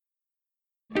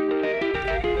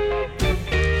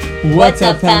What's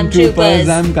up, fam troopers?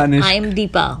 I'm Kanish. I'm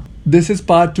Deepa. This is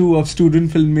part 2 of student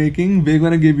filmmaking. We're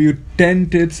gonna give you 10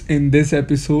 tips in this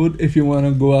episode if you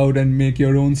wanna go out and make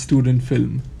your own student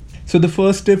film. So, the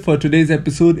first tip for today's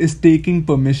episode is taking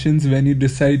permissions when you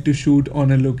decide to shoot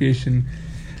on a location.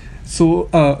 So,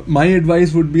 my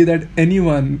advice would be that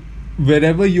anyone,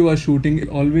 wherever you are shooting,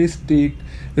 always take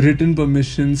written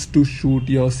permissions to shoot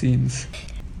your scenes.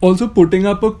 Also, putting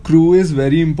up a crew is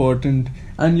very important,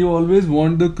 and you always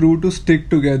want the crew to stick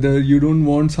together. You don't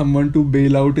want someone to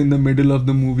bail out in the middle of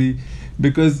the movie,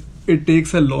 because it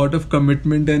takes a lot of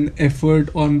commitment and effort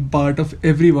on part of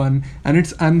everyone, and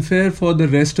it's unfair for the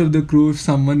rest of the crew if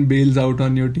someone bails out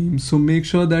on your team. So make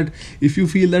sure that if you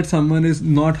feel that someone is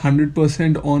not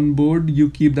 100% on board, you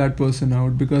keep that person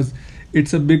out, because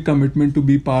it's a big commitment to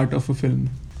be part of a film.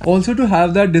 Also, to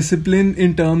have that discipline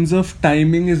in terms of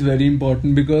timing is very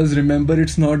important, because remember,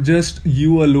 it's not just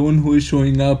you alone who is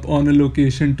showing up on a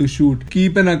location to shoot.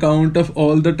 Keep an account of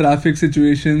all the traffic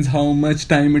situations, how much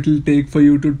time it will take for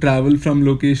you to travel from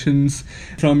locations,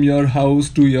 from your house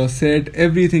to your set,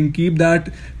 everything. Keep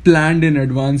that planned in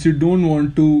advance. You don't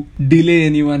want to delay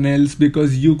anyone else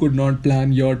because you could not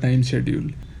plan your time schedule.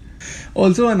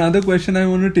 Also, another question I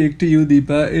want to take to you,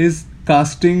 Deepa, is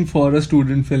casting for a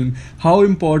student film. How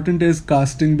important is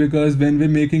casting? Because when we're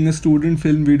making a student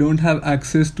film, we don't have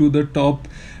access to the top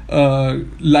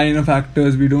line of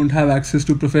actors, we don't have access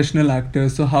to professional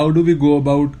actors. So how do we go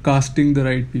about casting the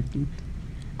right people?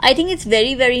 I think it's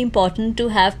very, very important to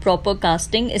have proper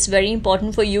casting. It's very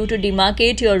important for you to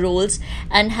demarcate your roles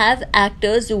and have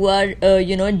actors who are,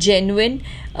 genuine,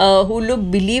 who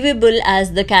look believable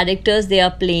as the characters they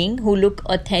are playing, who look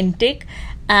authentic.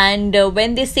 And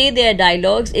when they say their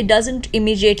dialogues, it doesn't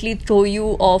immediately throw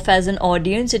you off as an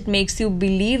audience. It makes you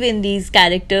believe in these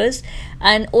characters.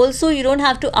 And also, you don't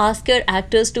have to ask your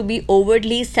actors to be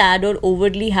overtly sad or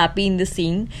overtly happy in the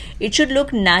scene. It should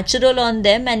look natural on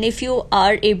them. And if you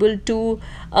are able to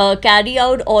carry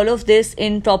out all of this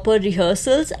in proper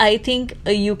rehearsals, I think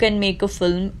you can make a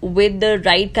film with the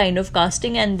right kind of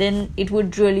casting. And then it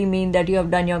would really mean that you have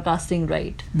done your casting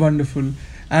right. Wonderful.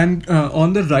 And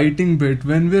on the writing bit,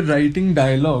 when we're writing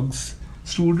dialogues,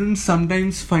 students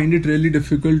sometimes find it really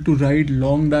difficult to write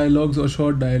long dialogues or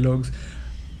short dialogues.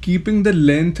 Keeping the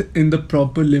length in the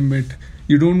proper limit.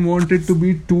 You don't want it to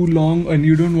be too long and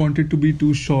you don't want it to be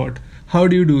too short. How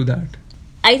do you do that?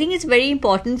 I think it's very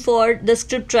important for the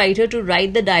script writer to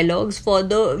write the dialogues for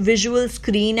the visual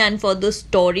screen and for the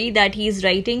story that he's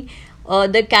writing.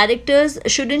 The characters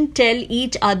shouldn't tell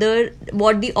each other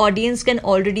what the audience can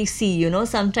already see.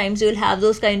 Sometimes you'll have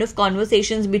those kind of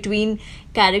conversations between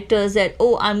characters that,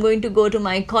 oh, I'm going to go to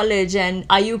my college and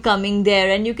are you coming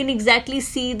there? And you can exactly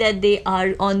see that they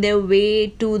are on their way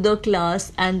to the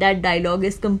class, and that dialogue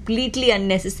is completely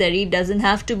unnecessary, doesn't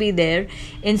have to be there.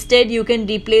 Instead, you can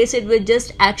replace it with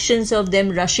just actions of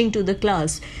them rushing to the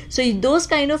class. So those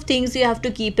kind of things you have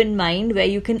to keep in mind, where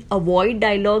you can avoid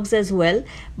dialogues as well.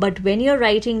 But when you're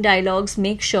writing dialogues,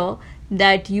 make sure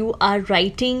that you are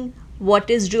writing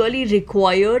what is really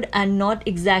required and not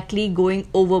exactly going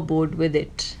overboard with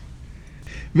it.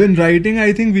 When writing,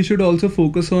 I think we should also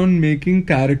focus on making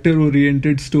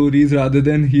character-oriented stories rather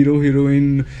than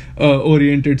hero-heroine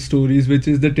oriented stories, which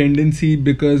is the tendency,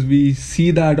 because we see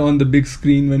that on the big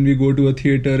screen when we go to a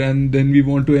theater, and then we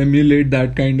want to emulate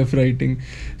that kind of writing.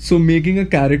 So making a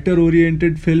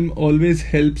character-oriented film always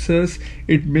helps us.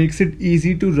 It makes it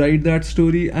easy to write that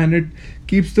story, and it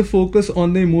keeps the focus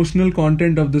on the emotional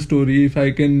content of the story, if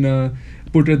I can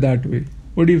put it that way.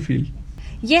 What do you feel?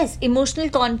 Yes, emotional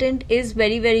content is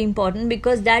very, very important,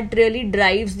 because that really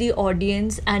drives the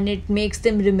audience and it makes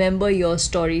them remember your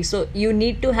story. So you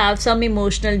need to have some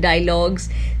emotional dialogues,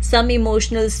 some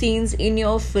emotional scenes in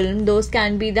your film. Those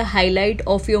can be the highlight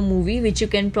of your movie, which you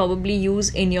can probably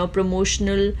use in your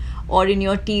promotional or in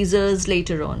your teasers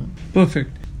later on.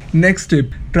 Perfect. Next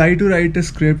tip, try to write a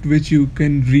script which you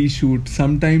can reshoot.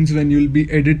 Sometimes when you'll be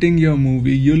editing your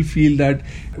movie, you'll feel that,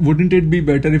 wouldn't it be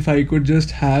better if I could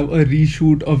just have a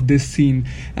reshoot of this scene?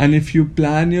 And if you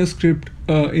plan your script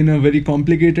in a very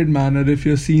complicated manner, if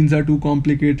your scenes are too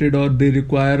complicated or they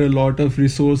require a lot of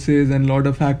resources and a lot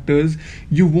of actors,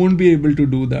 you won't be able to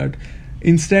do that.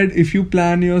 Instead, if you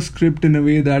plan your script in a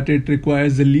way that it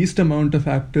requires the least amount of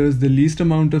actors, the least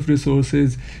amount of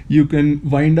resources, you can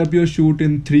wind up your shoot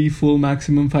in 3, 4,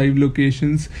 maximum 5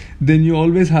 locations, then you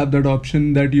always have that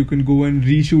option that you can go and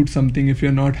reshoot something if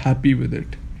you're not happy with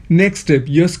it. Next tip,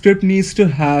 your script needs to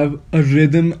have a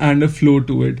rhythm and a flow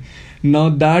to it. Now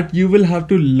that you will have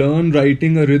to learn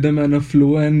writing a rhythm and a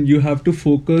flow, and you have to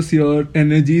focus your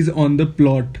energies on the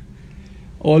plot.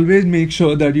 Always make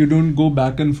sure that you don't go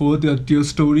back and forth, that your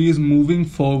story is moving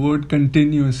forward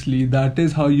continuously. That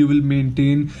is how you will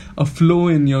maintain a flow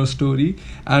in your story.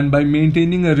 And by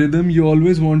maintaining a rhythm, you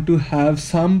always want to have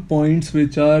some points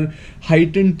which are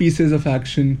heightened pieces of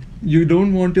action. You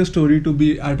don't want your story to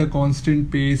be at a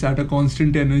constant pace, at a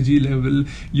constant energy level.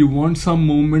 You want some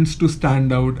moments to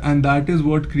stand out, and that is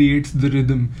what creates the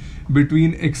rhythm.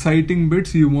 Between exciting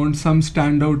bits, you want some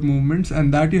standout moments,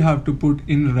 and that you have to put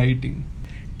in writing.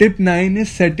 Tip 9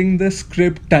 is setting the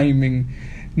script timing.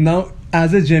 Now,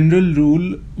 as a general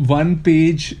rule, one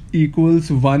page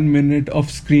equals 1 minute of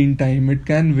screen time. It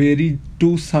can vary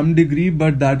to some degree,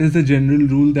 but that is the general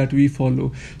rule that we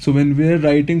follow. So, when we're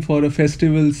writing for a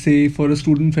festival, say for a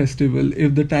student festival,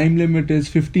 if the time limit is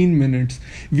 15 minutes,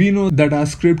 we know that our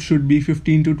script should be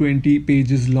 15 to 20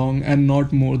 pages long and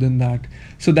not more than that.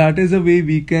 So, that is a way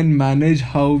we can manage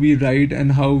how we write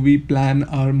and how we plan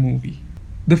our movie.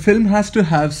 The film has to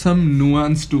have some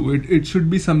nuance to it. It should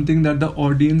be something that the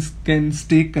audience can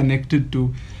stay connected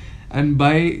to. And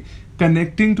by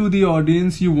connecting to the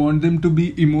audience, you want them to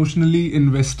be emotionally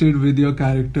invested with your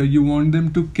character. You want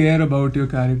them to care about your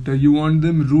character. You want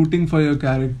them rooting for your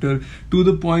character, to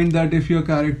the point that if your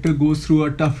character goes through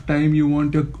a tough time, you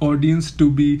want your audience to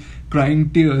be crying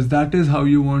tears. That is how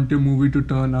you want your movie to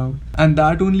turn out. And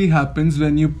that only happens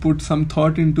when you put some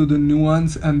thought into the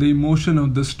nuance and the emotion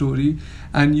of the story,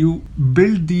 and you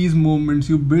build these moments,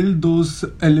 you build those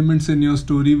elements in your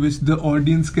story which the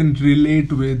audience can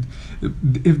relate with.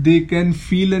 If they can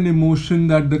feel an emotion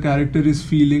that the character is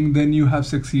feeling, then you have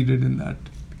succeeded in that.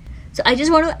 So I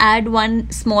just want to add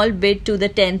one small bit to the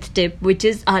 10th tip, which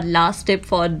is our last tip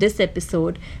for this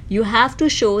episode. You have to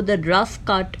show the rough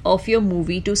cut of your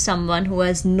movie to someone who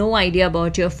has no idea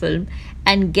about your film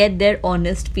and get their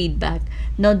honest feedback.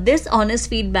 Now, this honest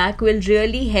feedback will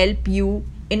really help you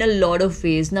in a lot of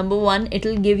ways. Number one, it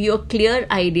will give you a clear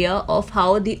idea of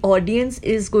how the audience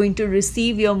is going to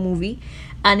receive your movie,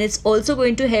 and it's also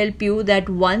going to help you that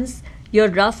once your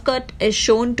rough cut is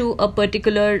shown to a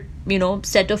particular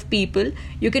set of people,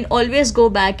 you can always go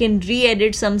back and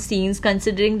re-edit some scenes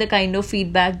considering the kind of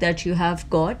feedback that you have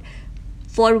got.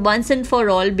 For once and for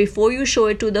all, before you show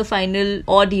it to the final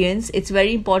audience, it's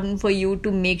very important for you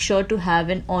to make sure to have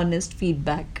an honest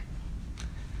feedback.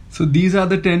 So these are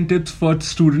the 10 tips for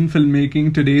student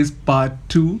filmmaking. Today's part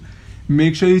 2.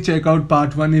 Make sure you check out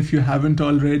part 1 if you haven't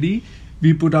already.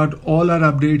 We put out all our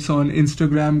updates on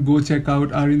Instagram. Go check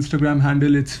out our Instagram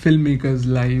handle. It's Filmmakers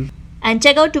Live. And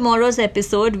check out tomorrow's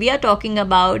episode. We are talking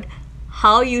about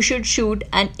how you should shoot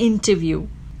an interview.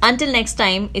 Until next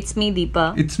time, it's me,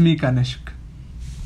 Deepa. It's me, Kanishk.